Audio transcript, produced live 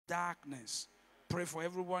darkness. Pray for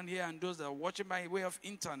everyone here and those that are watching by way of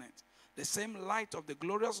internet. The same light of the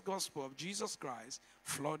glorious gospel of Jesus Christ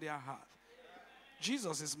flood their heart.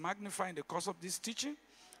 Jesus is magnifying the course of this teaching.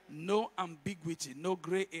 No ambiguity, no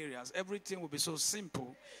gray areas. Everything will be so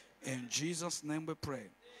simple. In Jesus' name we pray.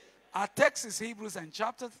 Our text is Hebrews and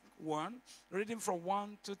chapter 1, reading from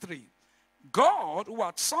 1 to 3. God, who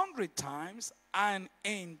at sundry times and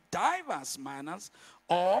in diverse manners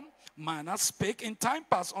spake in time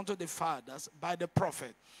past unto the fathers by the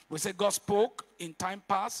prophet. We say God spoke in time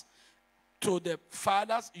past to the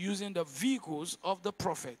fathers using the vehicles of the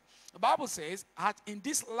prophet. The Bible says, hath in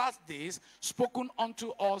these last days spoken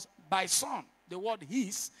unto us by Son. The word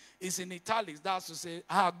his is in italics. That's to say,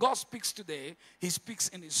 how God speaks today, he speaks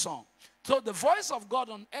in his Son. So the voice of God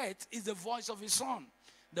on earth is the voice of his Son.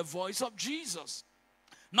 The voice of Jesus.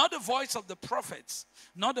 Not the voice of the prophets.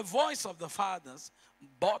 Not the voice of the fathers.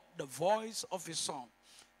 But the voice of his Son.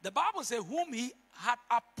 The Bible says, whom he had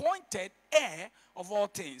appointed heir of all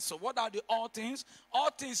things. So what are the all things? All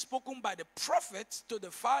things spoken by the prophets to the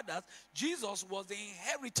fathers. Jesus was the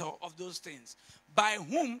inheritor of those things. By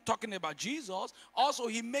whom, talking about Jesus, also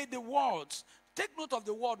he made the worlds. Take note of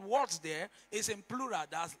the word words there. It's in plural.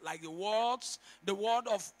 That's like the words, the word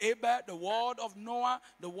of Abel, the word of Noah,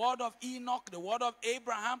 the word of Enoch, the word of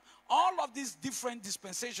Abraham. All of these different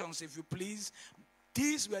dispensations, if you please,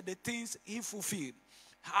 these were the things he fulfilled.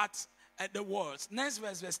 At the words. Next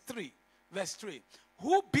verse 3. Verse 3.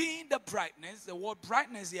 Who being the brightness, the word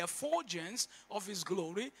brightness, the effulgence of his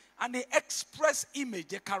glory, and the express image,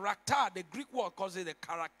 the character, the Greek word calls it the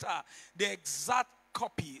character, the exact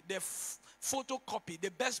copy, the photocopy,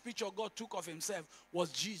 the best picture God took of himself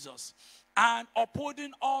was Jesus. And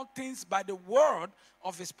upholding all things by the word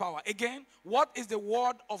of his power. Again, what is the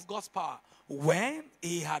word of God's power? When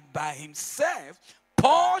he had by himself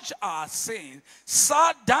purged our sins,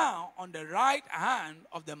 sat down on the right hand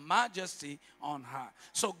of the majesty on high.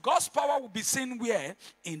 So God's power will be seen where?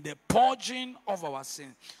 In the purging of our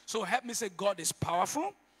sins. So help me say, God is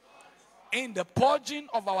powerful in the purging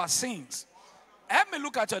of our sins. Help me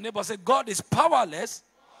look at your neighbor and say, God is powerless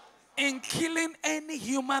in killing any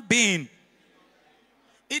human being.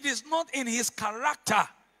 It is not in his character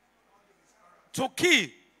to kill.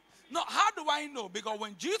 Now, how do I know? Because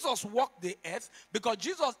when Jesus walked the earth, because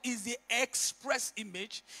Jesus is the express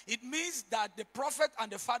image, it means that the prophet and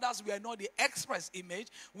the fathers were not the express image.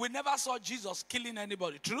 We never saw Jesus killing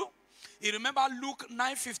anybody. True? You remember Luke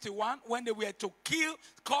 9:51 when they were to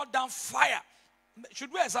call down fire.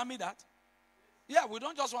 Should we examine that? Yeah, we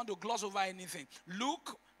don't just want to gloss over anything.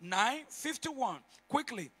 Luke 9:51.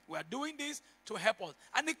 Quickly, we are doing this to help us.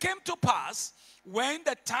 And it came to pass when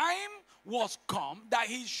the time was come that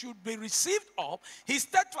he should be received up, he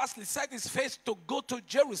steadfastly set his face to go to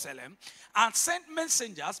Jerusalem and sent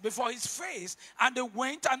messengers before his face, and they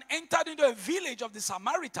went and entered into a village of the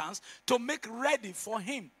Samaritans to make ready for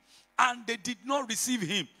him. And they did not receive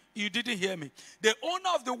him. You didn't hear me. The owner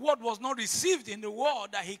of the word was not received in the world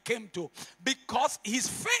that he came to, because his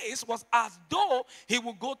face was as though he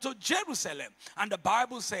would go to Jerusalem. And the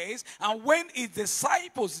Bible says, and when his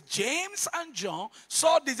disciples, James and John,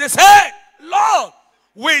 saw this, they said, Lord,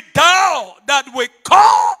 wilt thou that we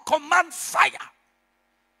command fire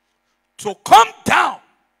to come down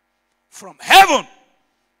from heaven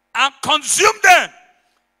and consume them,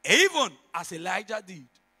 even as Elijah did.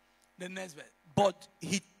 The next verse. But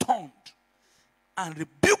he turned and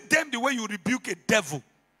rebuked them the way you rebuke a devil.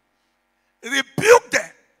 Rebuked them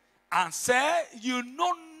and said, you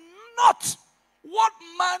know not what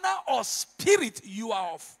manner of spirit you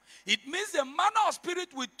are of. It means the manner of spirit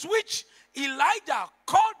with which Elijah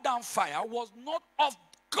called down fire was not of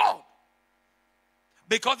God.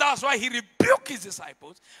 Because that's why he rebuked his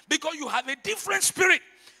disciples. Because you have a different spirit.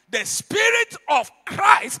 The spirit of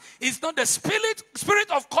Christ is not the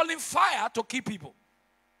spirit of calling fire to kill people.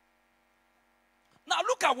 Now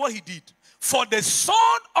look at what he did. For the Son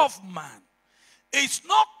of Man is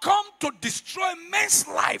not come to destroy men's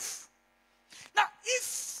life. Now if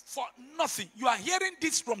for nothing you are hearing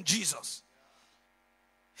this from Jesus,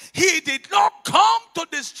 he did not come to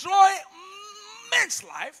destroy men's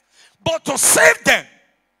life, but to save them.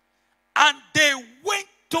 And they went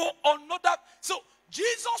to another. So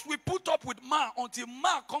Jesus will put up with man until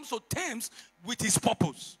man comes to terms with his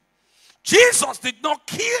purpose. Jesus did not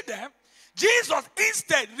kill them. Jesus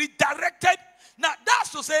instead redirected. Now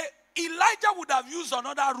that's to say, Elijah would have used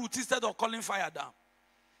another route instead of calling fire down.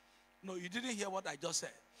 No, you didn't hear what I just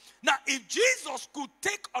said. Now, if Jesus could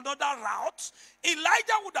take another route,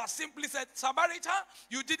 Elijah would have simply said, Samaritan,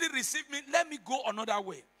 you didn't receive me, let me go another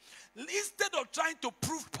way. Instead of trying to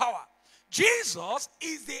prove power. Jesus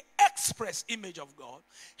is the express image of God.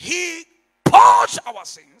 He purged our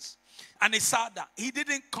sins and he said that he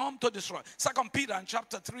didn't come to destroy. 2 Peter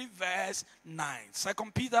chapter 3 verse 9.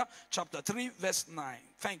 2 Peter chapter 3 verse 9.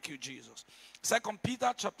 Thank you, Jesus. 2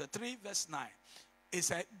 Peter chapter 3 verse 9. It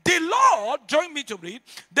said, the Lord, join me to read,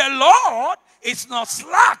 the Lord is not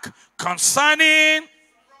slack concerning,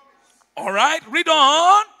 all right, read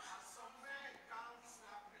on.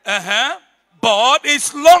 But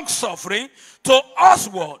is long suffering to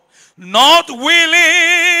usward, not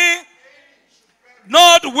willing,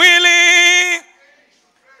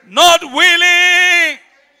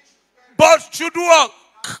 but should what?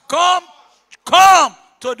 Come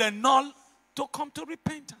to the null, to come to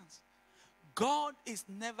repentance. God is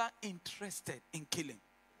never interested in killing.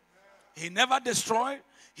 He never destroyed.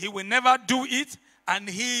 He will never do it. And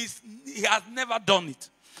he has never done it.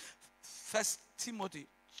 1 Timothy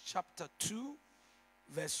chapter 2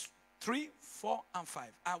 verse 3, 4, and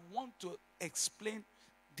 5. I want to explain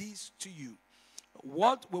this to you.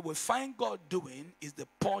 What we will find God doing is the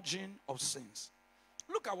purging of sins.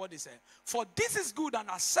 Look at what he said. For this is good and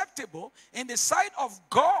acceptable in the sight of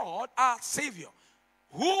God our Savior,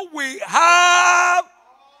 who we have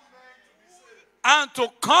and to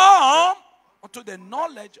come to the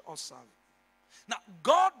knowledge of salvation. Now,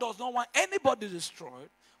 God does not want anybody destroyed,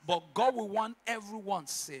 but God will want everyone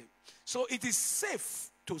saved. So it is safe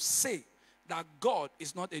to say that God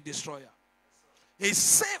is not a destroyer. It's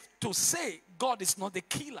safe to say God is not a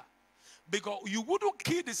killer. Because you wouldn't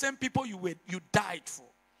kill the same people you died for.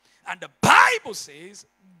 And the Bible says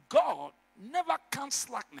God never counts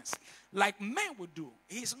slackness like men would do.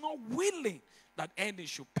 He is not willing that any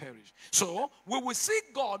should perish. So we will see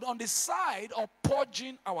God on the side of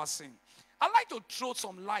purging our sin. I'd like to throw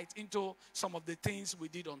some light into some of the things we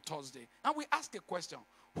did on Thursday. And we asked a question.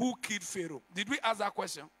 Who killed Pharaoh? Did we ask that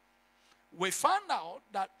question? We found out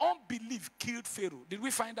that unbelief killed Pharaoh. Did we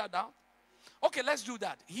find that out? Okay, let's do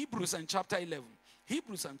that. Hebrews and chapter 11.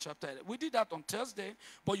 Hebrews and chapter 11. We did that on Thursday,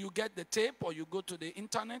 but you get the tape or you go to the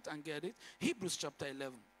internet and get it. Hebrews chapter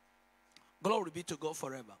 11. Glory be to God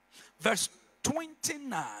forever. Verse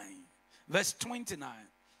 29. Verse 29.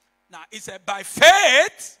 Now, it said, by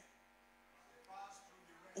faith,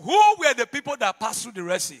 who were the people that passed through the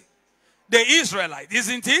Red Sea? The Israelites,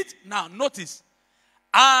 isn't it? Now, notice.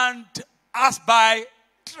 And as by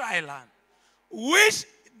dry land, which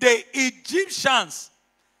the Egyptians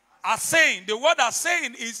are saying, the word are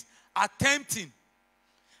saying is attempting.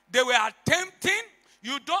 They were attempting.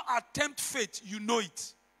 You don't attempt faith, you know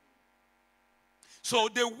it. So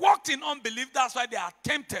they walked in unbelief, that's why they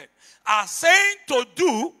attempted. Are saying to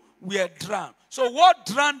do, we are drowned. So what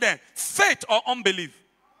drowned them? Faith or unbelief?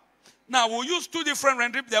 Now, we'll use two different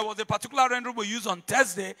renderings. There was a particular rendering we used on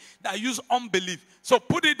Thursday that used unbelief. So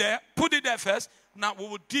put it there first. Now, we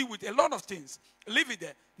will deal with a lot of things. Leave it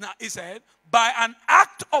there. Now, he said, by an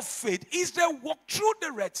act of faith, Israel walked through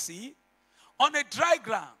the Red Sea on a dry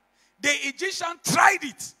ground. The Egyptian tried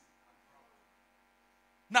it.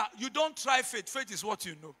 Now, you don't try faith. Faith is what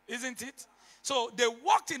you know, isn't it? So they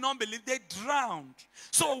walked in unbelief, they drowned.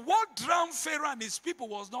 So what drowned Pharaoh and his people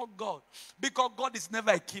was not God, because God is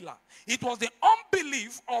never a killer. It was the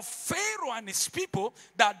unbelief of Pharaoh and his people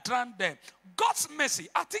that drowned them. God's mercy,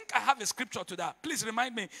 I think I have a scripture to that. Please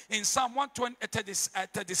remind me in Psalm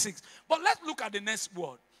 136. But let's look at the next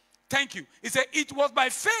word. Thank you. It said, it was by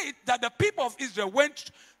faith that the people of Israel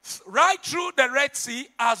went right through the Red Sea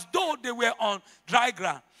as though they were on dry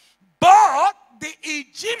ground. But the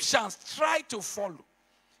Egyptians tried to follow.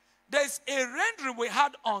 There's a rendering we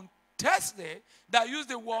had on Thursday that used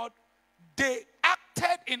the word, they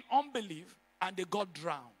acted in unbelief and they got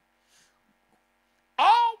drowned.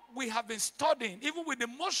 All we have been studying, even with the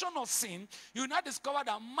motion of sin, you now discover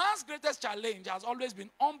that man's greatest challenge has always been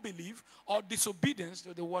unbelief or disobedience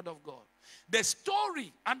to the word of God. The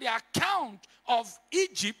story and the account of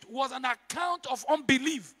Egypt was an account of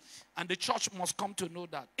unbelief. And the church must come to know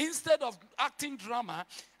that. Instead of acting drama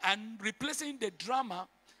and replacing the drama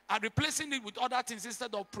and replacing it with other things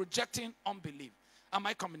instead of projecting unbelief. Am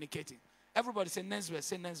I communicating? Everybody say next verse,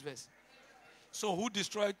 say next verse. So who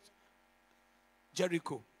destroyed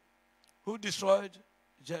Jericho? Who destroyed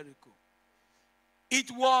Jericho? It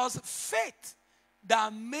was faith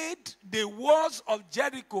that made the walls of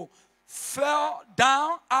Jericho fell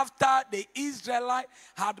down after the Israelites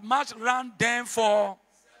had marched around them for...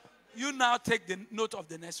 You now take the note of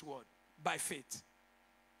the next word. By faith.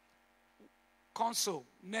 Console.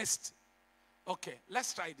 Next. Okay,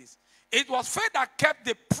 let's try this. It was faith that kept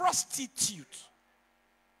the prostitute.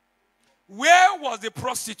 Where was the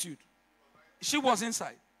prostitute? She was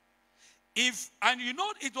inside. And you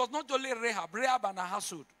know, it was not only Rahab and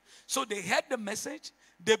Ahasud. So they heard the message,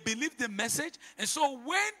 they believed the message, and so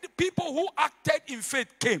when the people who acted in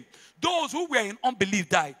faith came, those who were in unbelief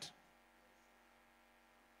died.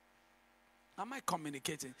 Am I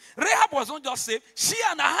communicating? Rahab was not just saved, she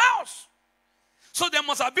and her house. So there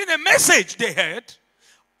must have been a message they heard,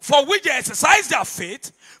 for which they exercised their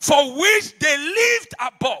faith, for which they lived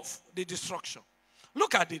above the destruction.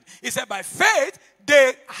 Look at it. It said by faith,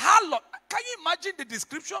 they harlot. Can you imagine the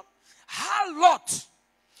description? Harlot.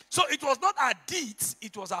 So it was not our deeds,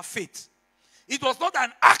 it was our faith. It was not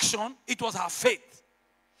an action, it was our faith.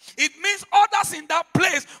 It means others in that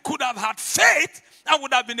place could have had faith and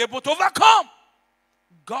would have been able to overcome.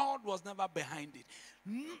 God was never behind it.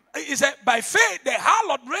 He said, by faith, the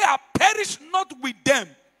harlot Rahab perished not with them.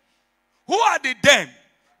 Who are the them?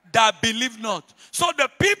 That believe not. So the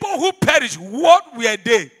people who perished, what were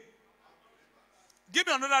they? Give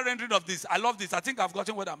me another rendering of this. I love this. I think I've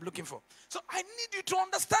gotten what I'm looking for. So I need you to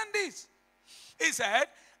understand this. He said,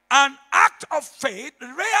 an act of faith,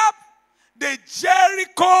 Rahab, the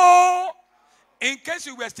Jericho, in case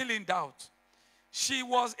you were still in doubt, she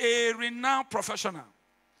was a renowned professional.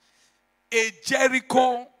 A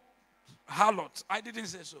Jericho harlot. I didn't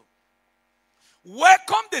say so.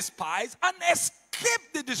 Welcome the spies and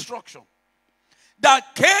escape the destruction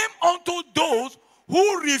that came unto those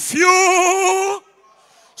who refused.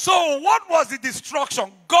 So what was the destruction?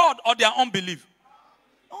 God or their unbelief?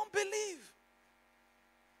 Unbelief.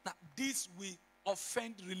 Now this will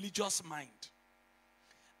offend religious mind.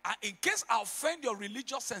 In case I offend your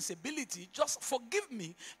religious sensibility, just forgive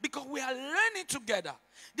me, because we are learning together.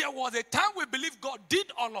 There was a time we believed God did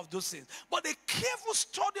all of those things. But a careful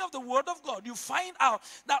study of the word of God, you find out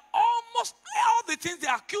that almost all the things they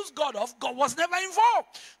accused God of, God was never involved.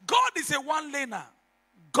 God is a one-laner.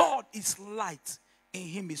 God is light. In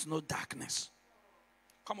him is no darkness.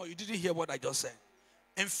 Come on, you didn't hear what I just said.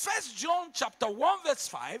 In 1 John chapter 1 verse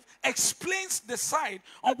 5 explains the side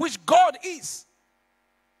on which God is.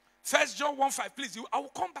 1 John 1:5, please, I will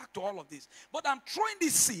come back to all of this. But I'm throwing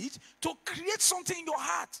this seed to create something in your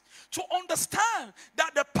heart. To understand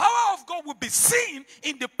that the power of God will be seen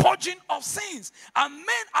in the purging of sins. And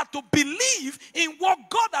men are to believe in what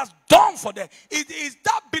God has done for them. It is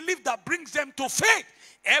that belief that brings them to faith.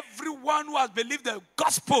 Everyone who has believed the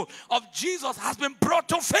gospel of Jesus has been brought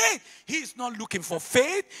to faith. He is not looking for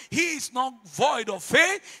faith. He is not void of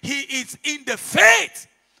faith. He is in the faith.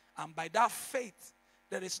 And by that faith,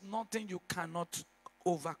 there is nothing you cannot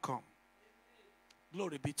overcome.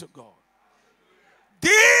 Glory be to God.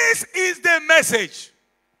 This is the message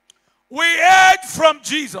we heard from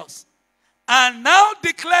Jesus and now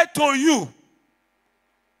declare to you.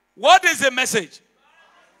 What is the message?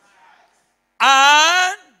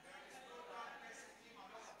 And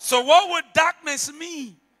so what would darkness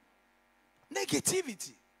mean?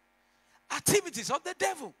 Negativity. Activities of the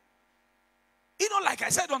devil. You know, like I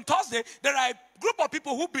said on Thursday, there are a group of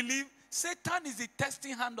people who believe Satan is the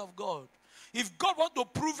testing hand of God. If God wants to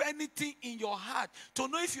prove anything in your heart, to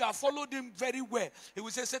know if you have followed him very well, he will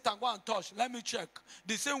say, Satan, go and touch. Let me check.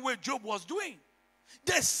 The same way Job was doing.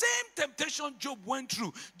 The same temptation Job went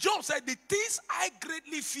through. Job said, the things I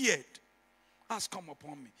greatly feared has come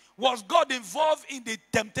upon me. Was God involved in the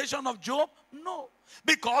temptation of Job? No.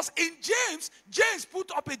 Because in James put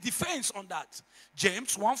up a defense on that.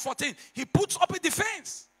 James 1:14. He puts up a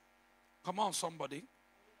defense. Come on, somebody.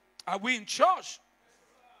 Are we in church?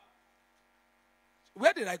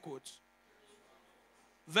 Where did I quote?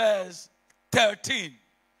 Verse 13.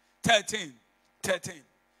 13.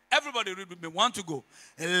 Everybody read with me. Want to go?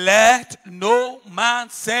 Let no man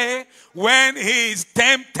say when he is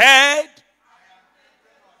tempted,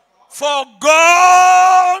 for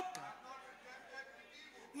God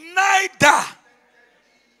neither.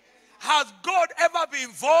 Has God ever been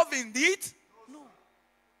involved in it? No.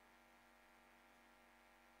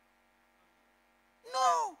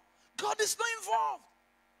 No. God is not involved.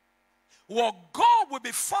 What God will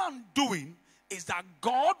be found doing is that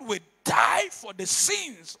God will die for the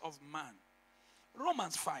sins of man.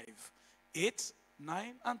 Romans 5:8,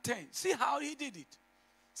 9, and 10. See how he did it.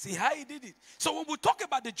 See how he did it. So when we talk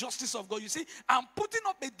about the justice of God, you see, I'm putting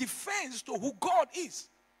up a defense to who God is.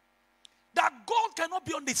 That God cannot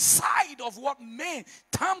be on the side of what men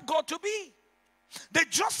term God to be. The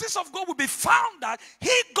justice of God will be found that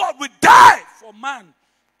God will die for man,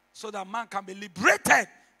 so that man can be liberated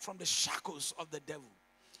from the shackles of the devil.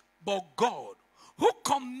 But God, who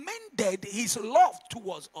commended his love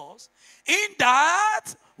towards us, in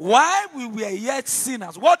that while we were yet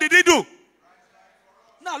sinners, what did he do?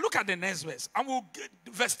 Now look at the next verse. And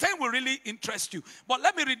verse 10 will really interest you. But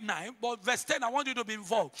let me read 9. But verse 10, I want you to be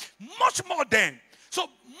involved. Much more than. So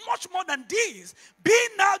much more than this, being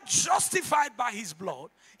now justified by his blood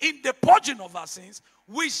in the purging of our sins,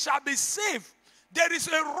 we shall be saved. There is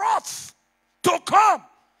a wrath to come.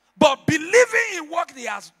 But believing in what he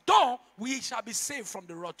has done, we shall be saved from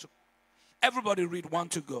the wrath. Everybody read 1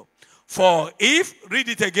 to go. For if, read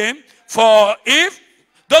it again. For if,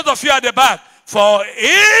 those of you at the back. For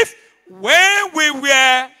if, when we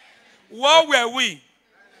were, what were we?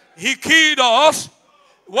 He killed us.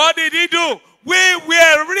 What did he do? We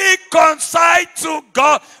were reconciled to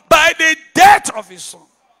God by the death of his son.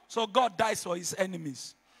 So God dies for his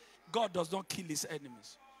enemies. God does not kill his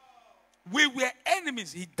enemies. We were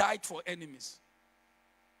enemies. He died for enemies.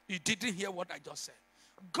 You didn't hear what I just said.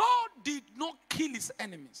 God did not kill his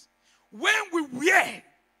enemies. When we were,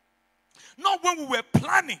 not when we were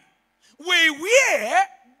planning. We were,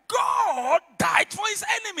 God died for his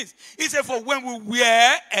enemies. He said, for when we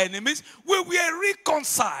were enemies, we were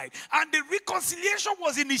reconciled. And the reconciliation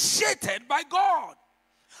was initiated by God.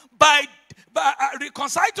 By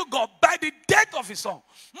reconciled to God by the death of his son.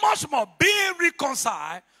 Much more, being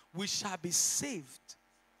reconciled, we shall be saved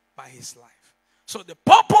by his life. So the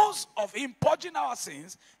purpose of him purging our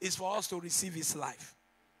sins is for us to receive his life.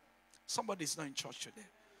 Somebody is not in church today.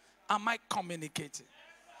 Am I communicating?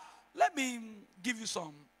 Let me give you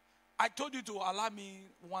some. I told you to allow me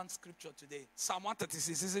one scripture today. Psalm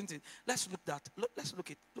 136, isn't it? Let's look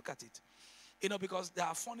at it. You know, because there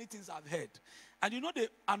are funny things I've heard. And you know the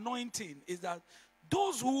anointing is that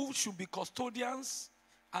those who should be custodians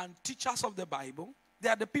and teachers of the Bible, they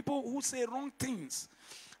are the people who say wrong things.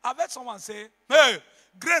 I've heard someone say, hey,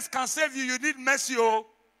 grace can save you, you need mercy. Oh.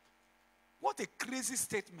 What a crazy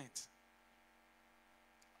statement.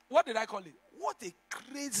 What did I call it? What a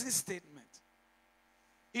crazy statement.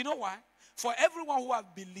 You know why? For everyone who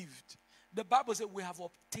have believed, the Bible says we have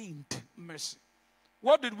obtained mercy.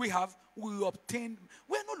 What did we have? We obtained.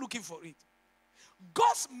 We're not looking for it.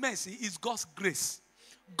 God's mercy is God's grace.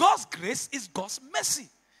 God's grace is God's mercy.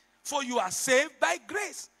 For you are saved by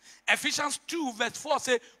grace. Ephesians 2 verse 4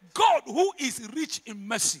 says, God who is rich in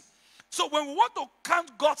mercy. So when we want to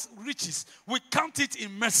count God's riches, we count it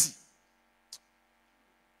in mercy.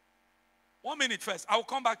 1 minute first. I will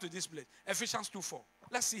come back to this place. Ephesians 2:4.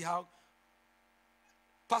 Let's see how.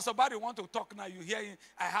 Pastor Barry want to talk now. You hear him.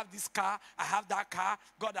 I have this car. I have that car.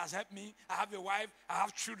 God has helped me. I have a wife. I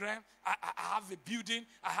have children. I have a building.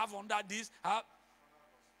 I have under this.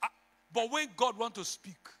 But when God wants to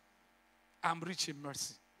speak, I'm rich in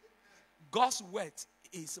mercy. God's word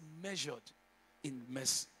is measured in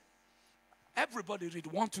mercy. Everybody read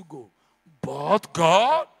 1 to go. But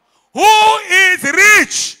God, who is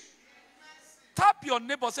rich. Tap your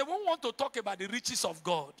neighbor. Say, we want to talk about the riches of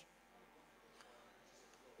God.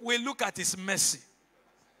 We look at his mercy.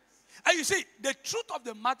 And you see, the truth of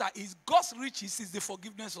the matter is God's riches is the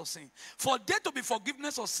forgiveness of sin. For there to be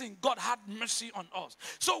forgiveness of sin, God had mercy on us.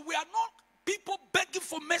 So we are not people begging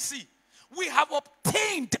for mercy. We have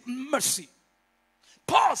obtained mercy.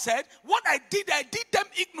 Paul said, what I did them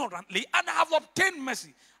ignorantly, and I have obtained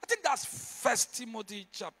mercy. I think that's 1 Timothy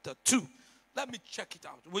chapter 2. Let me check it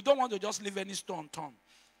out. We don't want to just leave any stone unturned.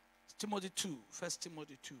 Timothy 2, 1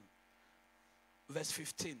 Timothy 2, verse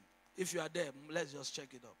 15. If you are there, let's just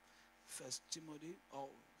check it out. 1 Timothy, or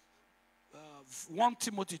 1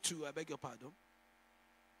 Timothy 2, I beg your pardon.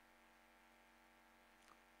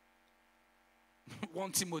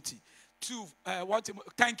 1 Timothy 2, 1 Timothy,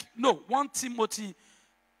 thank you. No, 1 Timothy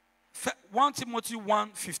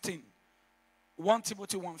 1:15. 1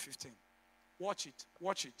 Timothy 1:15. Watch it,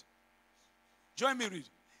 watch it. Join me, read.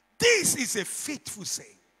 This is a faithful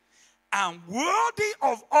saying and worthy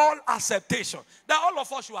of all acceptation. That all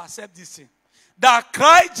of us should accept this thing. That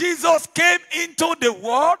Christ Jesus came into the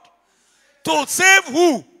world to save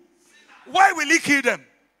who? Why will he kill them?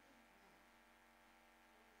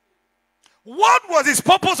 What was his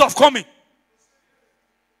purpose of coming?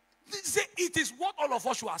 It is what all of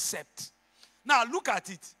us should accept. Now look at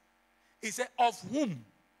it. He said, of whom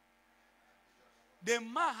the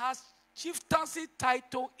man has chieftaincy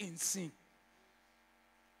title in sin.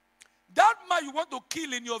 That man you want to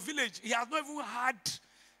kill in your village, he has not even had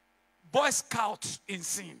Boy Scouts in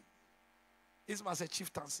sin. This was a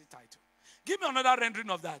chieftaincy title. Give me another rendering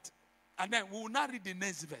of that. And then we will now read the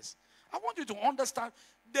next verse. I want you to understand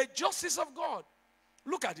the justice of God.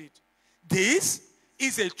 Look at it. This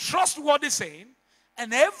is a trustworthy saying,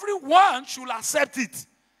 and everyone should accept it.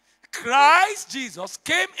 Christ Jesus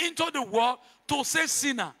came into the world to save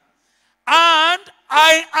sinners. And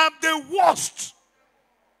I am the worst.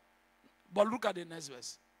 But look at the next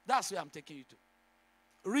verse. That's where I'm taking you to.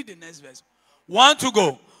 Read the next verse. 1 to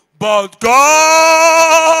go. But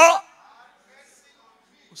God.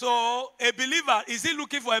 So a believer, is he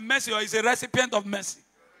looking for a mercy or is a recipient of mercy?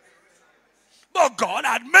 But God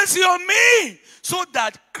had mercy on me so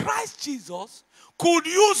that Christ Jesus could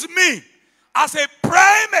use me as a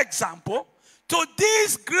prime example to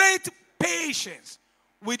this great patience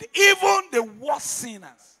with even the worst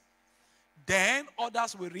sinners. Then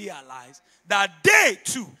others will realize that they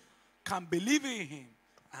too can believe in him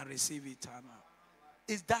and receive eternal.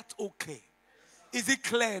 Is that okay? Is it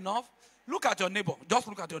clear enough? Look at your neighbor. Just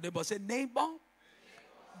look at your neighbor. Say, neighbor,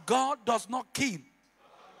 God does not kill.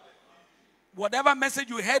 Whatever message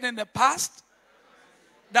you heard in the past,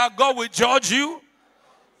 that God will judge you,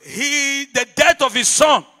 the death of his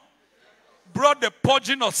son brought the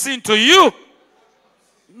purging of sin to you.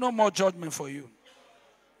 No more judgment for you.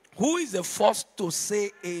 Who is the first to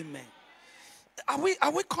say amen? Are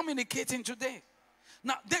we communicating today?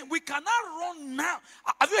 Now, then we cannot run now.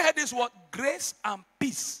 Have you heard this word? Grace and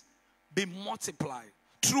peace be multiplied.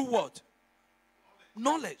 Through what?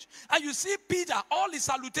 Knowledge. And you see Peter, all his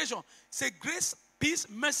salutation, say grace, peace,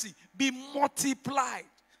 mercy be multiplied.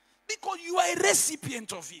 Because you are a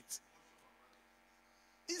recipient of it.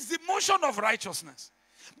 It's the motion of righteousness.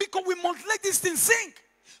 Because we must let this thing sink.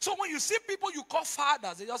 So when you see people you call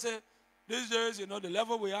fathers, they just say, these days, the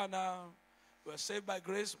level we are now, we're saved by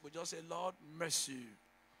grace, we just say, Lord, mercy.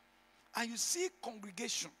 And you see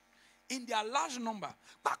congregation in their large number.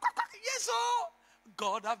 Yes, oh,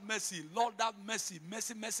 God have mercy, Lord have mercy,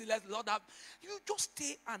 mercy, mercy, let Lord have. You just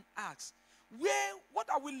stay and ask, what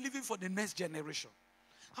are we living for the next generation?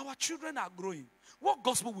 Our children are growing. What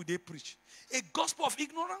gospel will they preach? A gospel of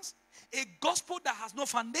ignorance? A gospel that has no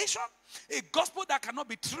foundation? A gospel that cannot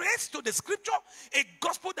be traced to the scripture? A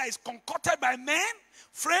gospel that is concocted by men?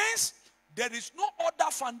 Friends, there is no other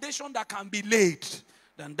foundation that can be laid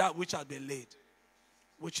than that which has been laid,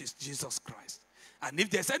 which is Jesus Christ. And if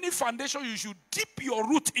there's any foundation you should dip your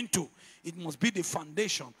root into, it must be the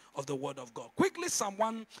foundation of the word of God. Quickly, Psalm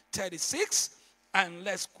 136, and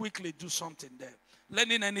let's quickly do something there.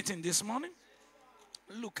 Learning anything this morning?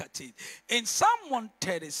 Look at it. In Psalm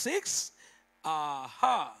 136,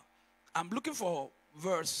 I'm looking for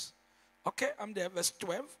verse. Okay, I'm there. Verse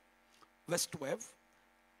 12. Verse 12,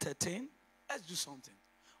 13. Let's do something.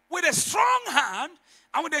 With a strong hand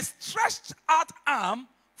and with a stretched out arm,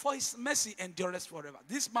 for his mercy endureth forever.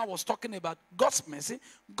 This man was talking about God's mercy.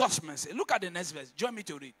 God's mercy. Look at the next verse. Join me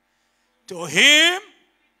to read. To him.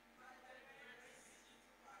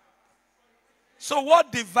 So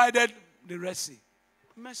what divided the Red Sea?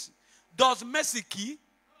 Mercy. Does mercy kill?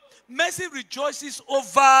 Mercy rejoices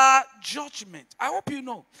over judgment. I hope you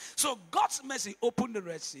know. So God's mercy opened the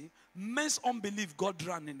Red Sea. Men's unbelief, God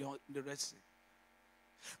drowned in the Red Sea.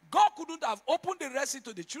 God couldn't have opened the Red Sea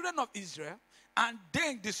to the children of Israel and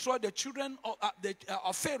then destroyed the children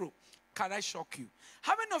of Pharaoh. Can I shock you?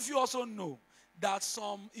 How many of you also know that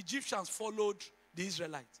some Egyptians followed the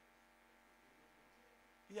Israelites?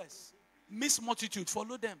 Yes. Mixed multitude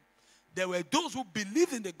followed them. There were those who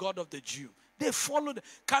believed in the God of the Jew. They followed them.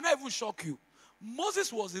 Can I even shock you?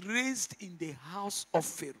 Moses was raised in the house of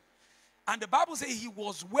Pharaoh. And the Bible says he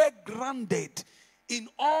was well grounded in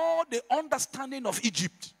all the understanding of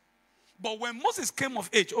Egypt. But when Moses came of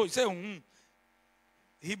age, he said,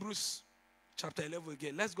 Hebrews chapter 11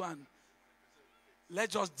 again. Let's go and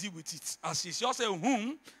let's just deal with it. As he just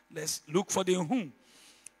said, let's look for the whom.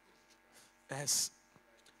 Yes.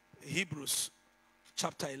 Hebrews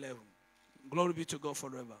chapter 11. Glory be to God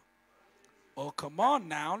forever. Oh, come on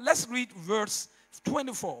now. Let's read verse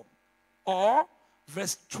 24 or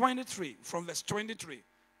verse 23. From verse 23.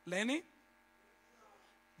 Lenny?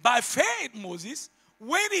 By faith, Moses,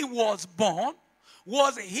 when he was born,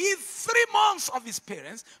 was hid 3 months of his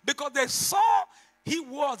parents because they saw he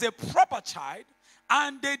was a proper child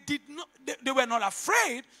and they were not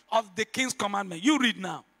afraid of the king's commandment. You read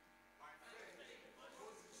now.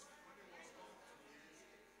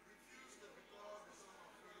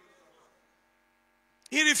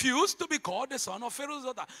 He refused to be called the son of Pharaoh's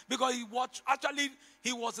daughter because he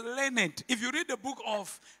was learned. If you read the book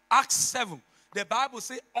of Acts 7, the Bible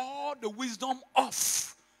says all the wisdom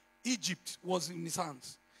of Egypt was in his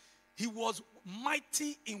hands. He was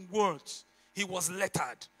mighty in words. He was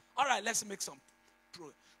lettered. All right, let's make some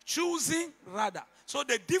proof. Choosing rather. So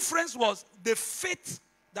the difference was the faith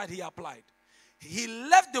that he applied. He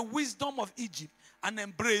left the wisdom of Egypt and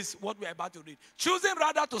embrace what we are about to read. Choosing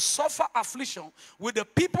rather to suffer affliction with the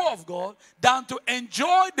people of God than to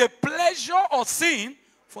enjoy the pleasure of sin.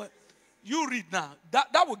 For you read now.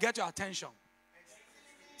 That will get your attention.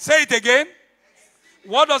 Say it again.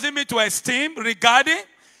 What does it mean to esteem? Regarding,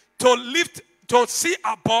 to lift, to see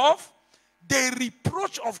above the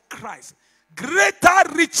reproach of Christ. Greater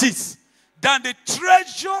riches than the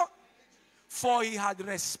treasure, for he had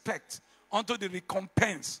respect unto the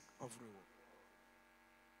recompense of reward.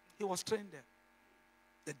 He was trained there.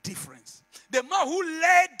 The difference. The man who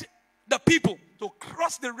led the people to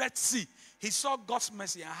cross the Red Sea, he saw God's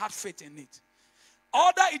mercy and had faith in it.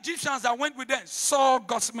 Other Egyptians that went with them saw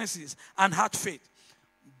God's mercies and had faith.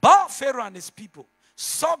 But Pharaoh and his people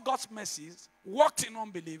saw God's mercies, walked in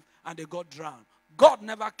unbelief, and they got drowned. God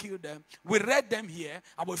never killed them. We read them here,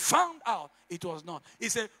 and we found out it was not. He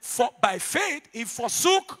said, by faith, he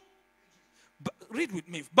forsook. Read with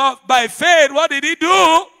me. But by faith, what did he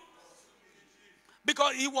do?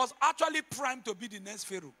 Because he was actually primed to be the next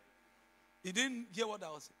Pharaoh. He didn't hear what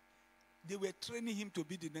I was saying. They were training him to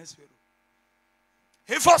be the next Pharaoh.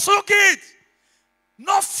 He forsook it,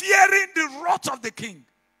 not fearing the wrath of the king.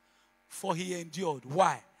 For he endured.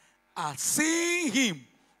 Why? As seeing him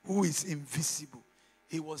who is invisible.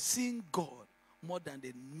 He was seeing God more than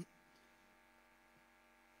the...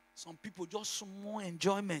 Some people just small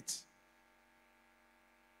enjoyment.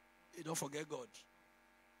 They don't forget God.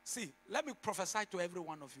 See, let me prophesy to every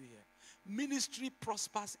one of you here. Ministry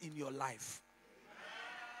prospers in your life.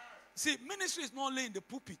 See, ministry is not only in the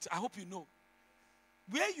pulpit. I hope you know.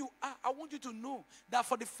 Where you are, I want you to know that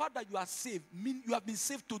for the fact that you are saved, you have been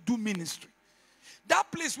saved to do ministry.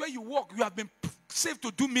 That place where you work, you have been saved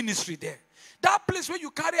to do ministry there. That place where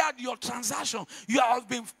you carry out your transaction, you have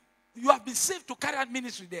been saved to carry out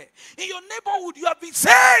ministry there. In your neighborhood, you have been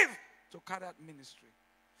saved to carry out ministry.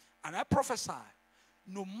 And I prophesy,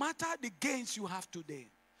 no matter the gains you have today,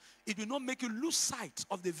 it will not make you lose sight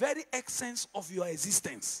of the very essence of your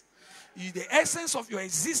existence. The essence of your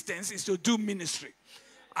existence is to do ministry.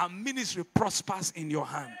 And ministry prospers in your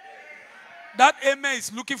hand. That amen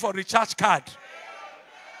is looking for a recharge card.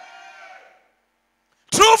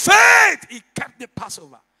 Through faith, he kept the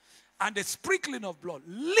Passover and the sprinkling of blood.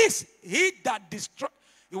 Lest he that destroyed,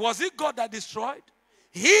 was it God that destroyed?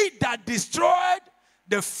 He that destroyed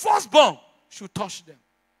the firstborn should touch them.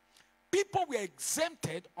 People were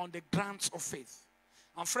exempted on the grounds of faith.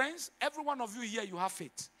 And friends, every one of you here, you have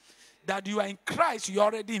faith. That you are in Christ, you are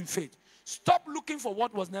already in faith. Stop looking for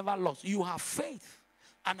what was never lost. You have faith.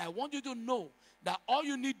 And I want you to know that all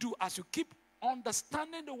you need to do as you keep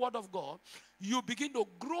understanding the word of God, you begin to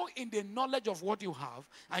grow in the knowledge of what you have,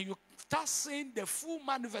 and you start seeing the full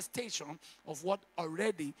manifestation of what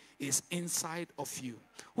already is inside of you.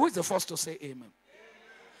 Who is the first to say amen?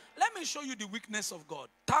 Let me show you the weakness of God.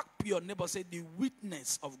 Tap your neighbor, say the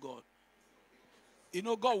weakness of God. You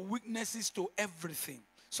know, God weaknesses to everything.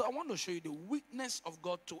 So I want to show you the weakness of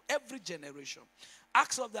God to every generation.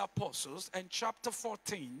 Acts of the Apostles and chapter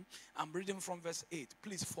 14. I'm reading from verse 8.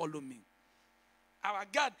 Please follow me. Our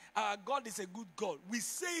God is a good God. We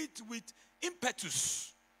say it with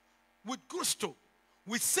impetus, with gusto.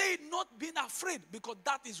 We say it not being afraid, because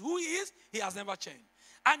that is who he is. He has never changed.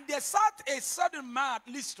 And there sat a certain man at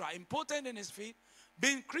Lystra, impotent in his feet,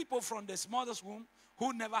 being crippled from the mother's womb,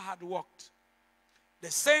 who never had walked.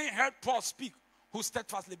 The same heard Paul speak, who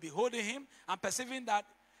steadfastly beholding him, and perceiving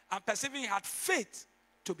he had faith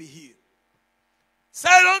to be healed.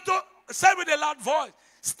 Said with a loud voice,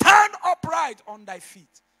 stand upright on thy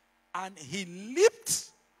feet. And he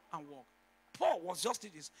leaped and walked. Paul was just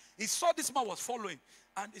in this. He saw this man was following.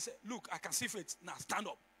 And he said, look, I can see faith. Now stand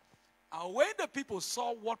up. And when the people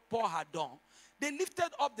saw what Paul had done, they lifted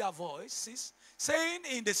up their voices, saying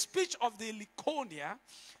in the speech of the Lycaonia,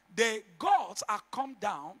 the gods are come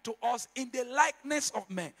down to us in the likeness of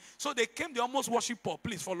men. So they came, they almost worship Paul.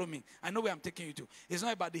 Please follow me. I know where I'm taking you to. It's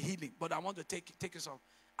not about the healing, but I want to take you some.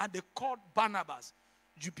 And they called Barnabas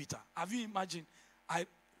Jupiter. Have you imagined?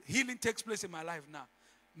 Healing takes place in my life now.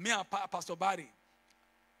 Me and Pastor Barry.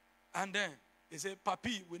 And then they say,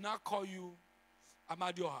 Papi, we now call you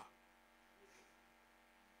Amadioha.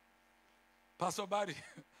 Pastor Barry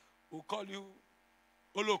will call you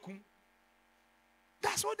Olokun.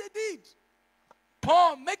 That's what they did.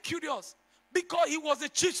 Paul, make curious, because he was a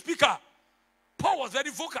chief speaker. Paul was very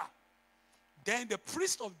vocal. Then the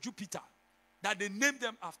priest of Jupiter, that they named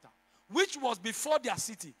them after, which was before their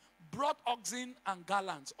city, brought oxen and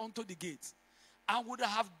garlands onto the gates, and would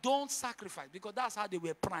have done sacrifice, because that's how they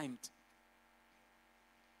were primed.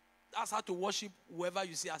 That's how to worship whoever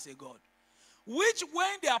you see as a god. Which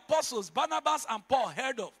when the apostles, Barnabas and Paul,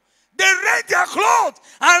 heard of, they rent their clothes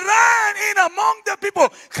and ran in among the people,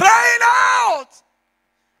 crying out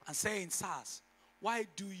and saying, sirs, why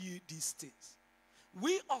do ye these things?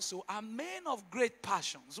 We also are men of great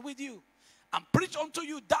passions with you, and preach unto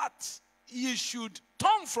you that ye should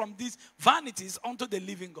turn from these vanities unto the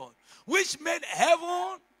living God, which made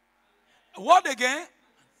heaven, what again?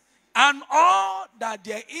 And all that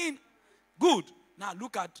therein good. Now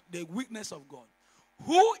look at the weakness of God.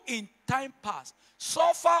 Who in time past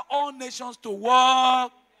suffer all nations to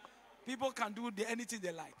walk. People can do anything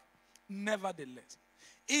they like. Nevertheless,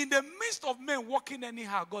 in the midst of men walking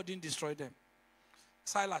anyhow, God didn't destroy them.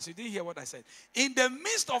 Silas, you didn't hear what I said. In the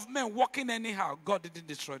midst of men walking anyhow, God didn't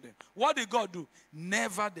destroy them. What did God do?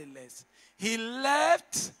 Nevertheless, he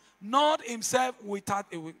left not himself without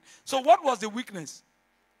a weakness. So what was the weakness?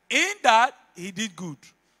 In that he did good.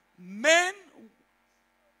 Men,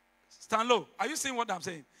 stand low. Are you seeing what I'm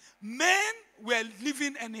saying? Men were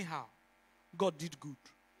living anyhow. God did good.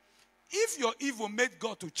 If your evil made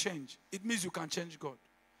God to change, it means you can change God.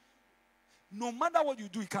 No matter what you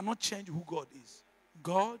do, you cannot change who God is.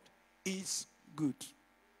 God is good.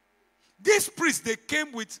 These priests, they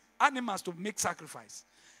came with animals to make sacrifice.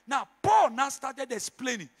 Now, Paul now started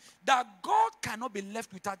explaining that God cannot be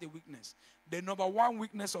left without a weakness. The number one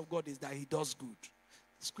weakness of God is that he does good.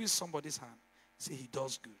 Squeeze somebody's hand. Say, he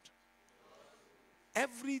does good.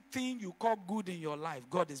 Everything you call good in your life,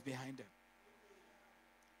 God is behind them.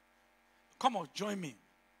 Come on, join me.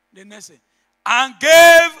 The next thing. And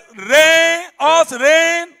gave us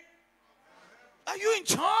rain. Are you in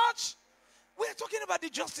charge? We're talking about the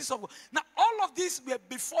justice of God. Now, all of this were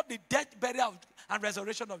before the death, burial, and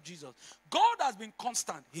resurrection of Jesus. God has been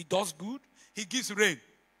constant. He does good. He gives rain.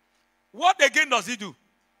 What again does he do?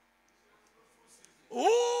 Who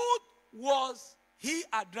was he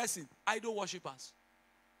addressing? Idol worshippers.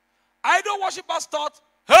 Idol worshippers thought,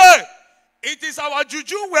 hey, it is our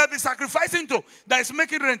juju we have been sacrificing to that is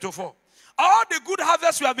making rain to fall. All the good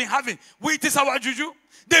harvest we have been having, it is our juju.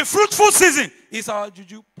 The fruitful season is our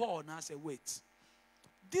juju. Paul now said, wait.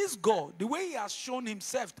 This God, the way he has shown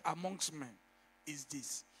himself amongst men is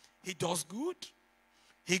this. He does good.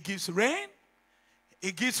 He gives rain.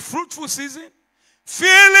 He gives fruitful season.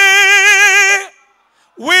 Filling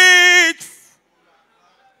with.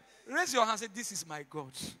 Raise your hand and say, this is my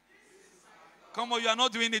God. Come on, you are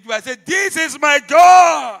not doing it. I say, this is my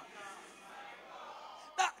God.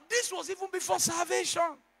 Now, this was even before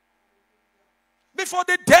salvation. Before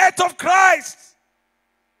the death of Christ.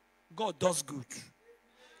 God does good.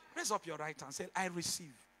 Raise up your right hand and say, I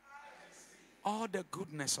receive all the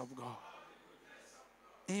goodness of God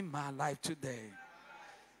in my life today.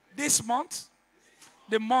 This month,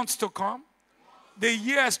 the months to come, the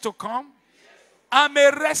years to come, I'm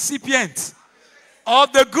a recipient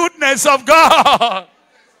of the goodness of God.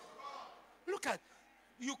 Look at,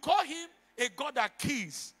 you call him a God that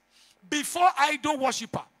kills before idol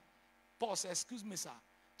worshiper. Paul says, excuse me, sir.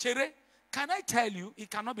 Chere, can I tell you, he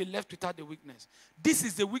cannot be left without the weakness. This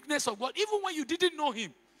is the weakness of God. Even when you didn't know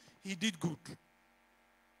him, he did good.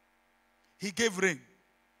 He gave rain.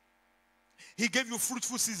 He gave you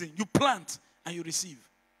fruitful season. You plant and you receive.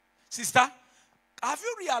 Sister, have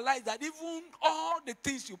you realized that even all the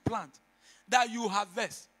things you plant, that you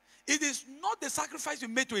harvest, it is not the sacrifice you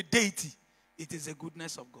made to a deity. It is the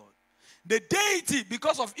goodness of God. The deity,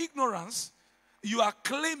 because of ignorance, you are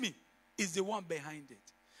claiming is the one behind it.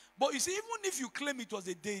 But you see, even if you claim it was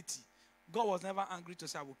a deity, God was never angry to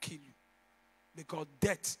say, I will kill you. Because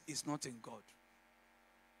death is not in God.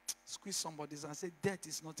 Squeeze somebody's and say, death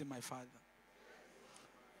is not in my Father.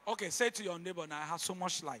 Okay, say to your neighbor, now I have so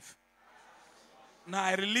much life. Now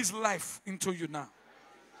I release life into you now.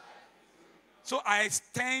 So I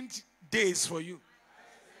extend days for you.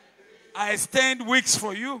 I extend weeks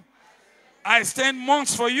for you. I extend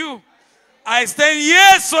months for you. I extend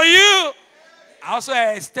years for you. Also,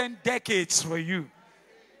 I extend decades for you.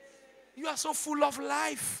 You are so full of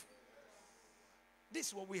life. This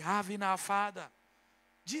is what we have in our Father.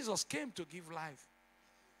 Jesus came to give life.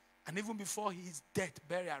 And even before his death,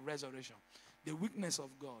 burial, and resurrection, the weakness of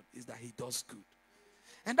God is that he does good.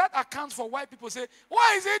 And that accounts for why people say,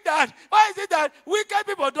 why is it that wicked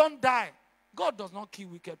people don't die? God does not kill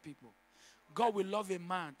wicked people. God will love a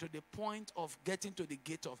man to the point of getting to the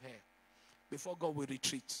gate of hell before God will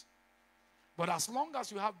retreat. But as long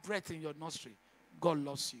as you have breath in your nostril, God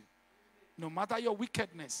loves you. No matter your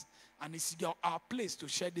wickedness, and it's our place to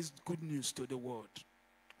share this good news to the world.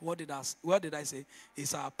 What did I say?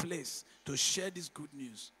 It's our place to share this good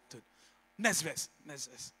news. Next verse.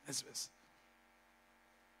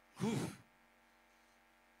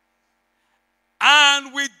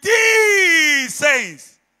 And with these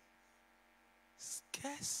sayings,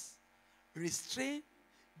 scarce restrain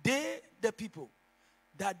they the people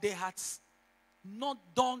that they had not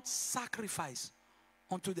done sacrifice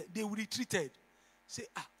unto them. They retreated. Say,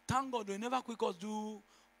 thank God, they never quick us do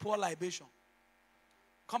pour libation.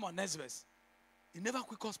 Come on, next verse. He never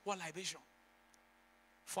quick us pour libation.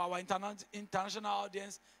 For our international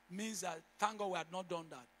audience, means that thank God we had not done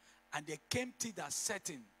that. And there came to that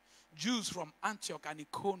setting, Jews from Antioch and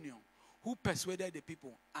Iconium, who persuaded the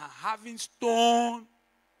people, and having stoned,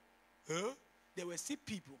 there were still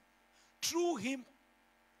people, threw him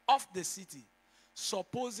off the city,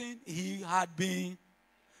 supposing he had been.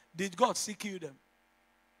 Did God still kill them?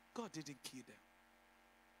 God didn't kill them.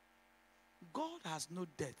 God has no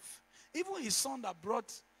death. Even his son that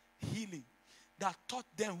brought healing, that taught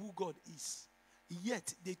them who God is.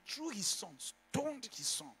 Yet they threw his son, stoned his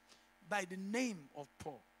son by the name of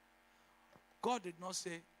Paul. God did not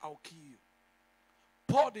say, I'll kill you.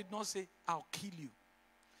 Paul did not say, I'll kill you.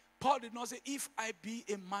 Paul did not say, if I be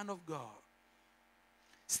a man of God.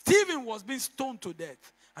 Stephen was being stoned to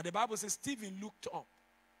death. And the Bible says Stephen looked up.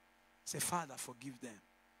 Say, Father, forgive them.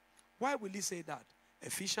 Why will he say that?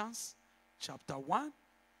 Ephesians chapter 1,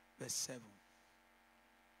 verse 7.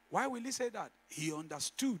 Why will he say that? He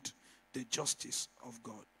understood the justice of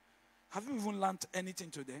God. Have you even learned anything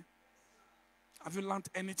today? Have you learned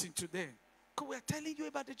anything today? Because we are telling you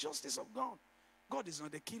about the justice of God. God is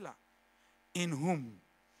not a killer. In whom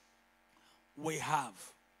we have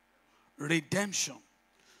redemption.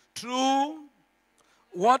 Through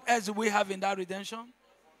what else do we have in that redemption?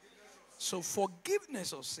 So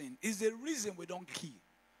forgiveness of sin is the reason we don't kill.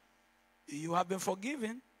 You have been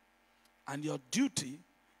forgiven, and your duty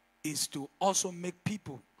is to also make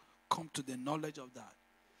people come to the knowledge of that.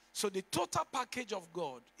 So the total package of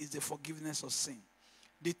God is the forgiveness of sin.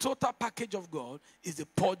 The total package of God is the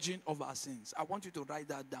purging of our sins. I want you to write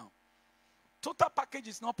that down. Total package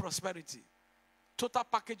is not prosperity. Total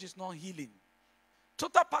package is not healing.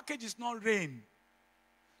 Total package is not rain.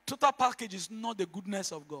 Total package is not the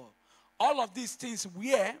goodness of God. All of these things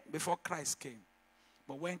were before Christ came.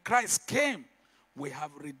 But when Christ came, we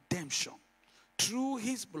have redemption. Through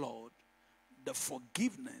his blood, the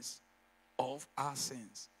forgiveness of our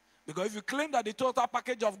sins. Because if you claim that the total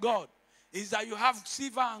package of God is that you have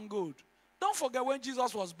silver and gold, don't forget when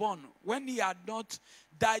Jesus was born, when he had not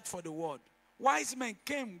died for the world, wise men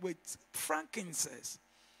came with frankincense,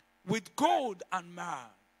 with gold and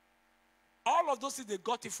myrrh. All of those things, they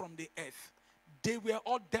got it from the earth. They were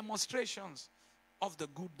all demonstrations of the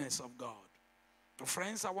goodness of God. So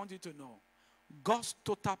friends, I want you to know, God's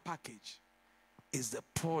total package is the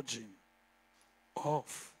purging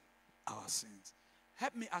of our sins.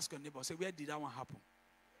 Help me ask your neighbor, say, where did that one happen?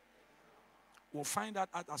 We'll find that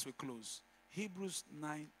out as we close. Hebrews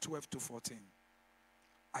 9, 12 to 14.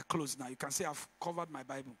 I close now. You can say I've covered my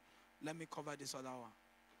Bible. Let me cover this other one.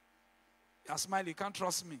 You're smiling. You can't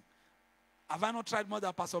trust me. Have I not tried more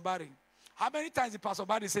than Pastor Barry? How many times did Pastor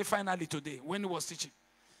Barry say finally today when he was teaching?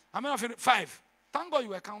 How many of you? 5. Thank God you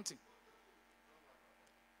were counting.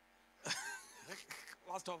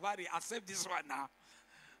 Pastor Barry, accept this one now.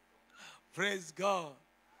 Praise God.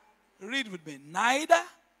 Read with me. Neither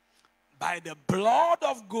by the blood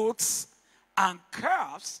of goats and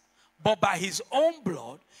calves, but by his own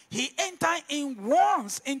blood, he entered in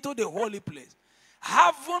once into the holy place,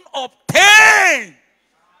 having obtained.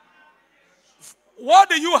 What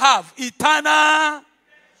do you have? Eternal.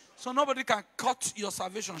 So nobody can cut your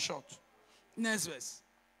salvation short. Next verse.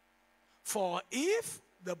 For if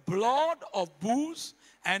the blood of bulls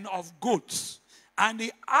and of goats and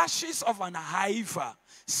the ashes of an heifer,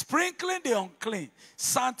 sprinkling the unclean,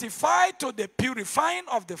 sanctified to the purifying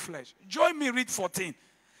of the flesh. Join me, read 14.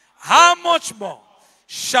 How much more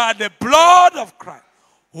shall the blood of Christ,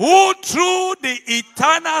 who through the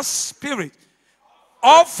eternal Spirit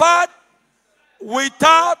offered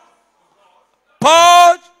without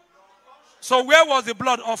purge. So where was the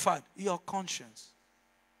blood offered? Your conscience.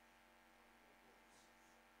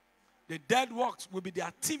 The dead works will be the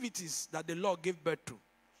activities that the Lord gave birth to.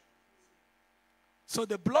 So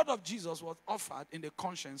the blood of Jesus was offered in the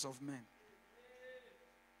conscience of men.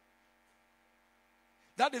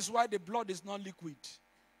 That is why the blood is not liquid.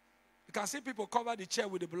 You can see people cover the chair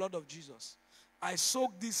with the blood of Jesus. I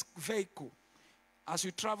soak this vehicle as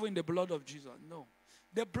you travel in the blood of Jesus. No.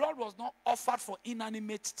 The blood was not offered for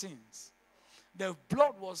inanimate things. The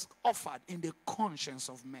blood was offered in the conscience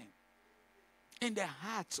of men. In the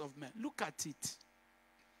hearts of men. Look at it.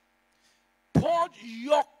 Purge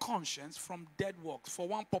your conscience from dead works for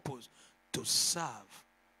one purpose, to serve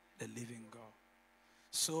the living God.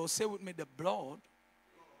 So say with me, the blood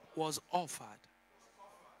was offered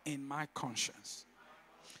in my conscience.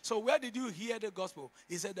 So where did you hear the gospel?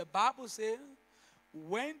 He said the Bible says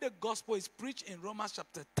when the gospel is preached in Romans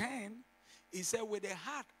chapter 10, He said, with the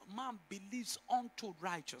heart, man believes unto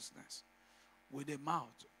righteousness. With the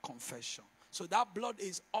mouth, confession. So that blood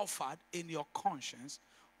is offered in your conscience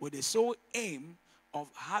with the sole aim of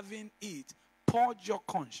having it purge your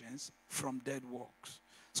conscience from dead works.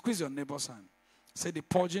 Squeeze your neighbor's hand. Say, the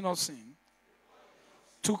purging of sin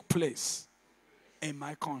took place in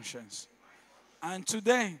my conscience. And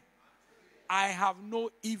today, I have no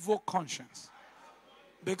evil conscience.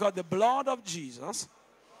 Because the blood of Jesus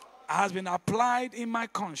has been applied in my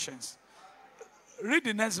conscience. Read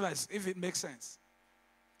the next verse if it makes sense.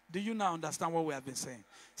 Do you now understand what we have been saying?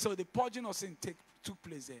 So the purging of sin took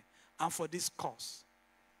place there. And for this cause,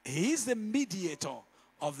 he is the mediator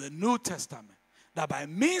of the New Testament. That by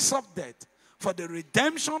means of death, for the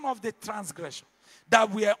redemption of the transgression,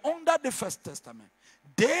 that we are under the First Testament,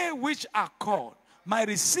 they which are called might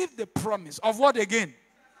receive the promise of what again?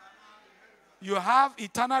 You have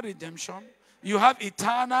eternal redemption. You have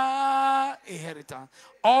eternal inheritance.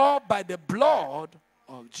 All by the blood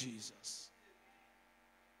of Jesus.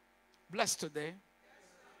 Blessed today.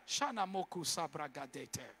 Shana moku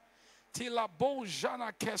sabragadete. Tila bo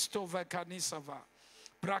jana kesto vekanisava.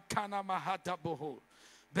 Brakana mahata boho.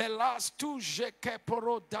 Belas tu jeke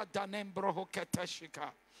poro dadanembroho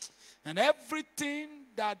keteshika. And everything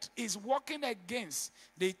that is working against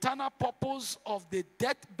the eternal purpose of the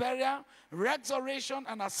death, burial, resurrection,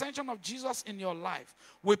 and ascension of Jesus in your life,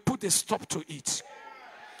 we put a stop to it.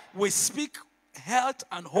 We speak health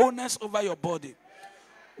and wholeness over your body.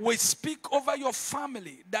 We speak over your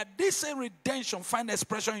family, that this redemption find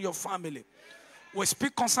expression in your family. We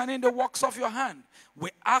speak concerning the works of your hand. We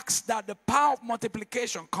ask that the power of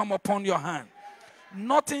multiplication come upon your hand.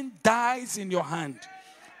 Nothing dies in your hand.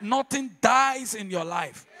 Nothing dies in your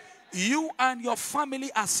life. You and your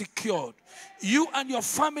family are secured. You and your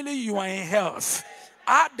family, you are in health.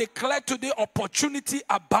 I declare today opportunity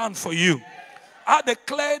abound for you. I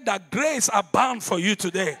declare that grace abound for you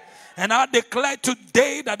today. And I declare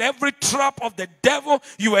today that every trap of the devil,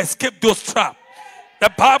 you escape those traps.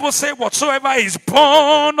 The Bible says whatsoever is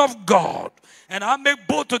born of God. And I make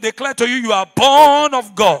bold to declare to you, you are born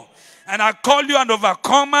of God. And I call you an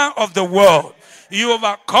overcomer of the world. You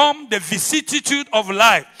overcome the vicissitude of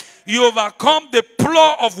life. You overcome the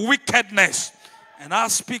plow of wickedness. And I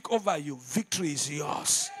speak over you. Victory is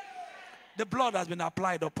yours. The blood has been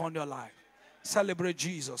applied upon your life. Celebrate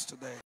Jesus today.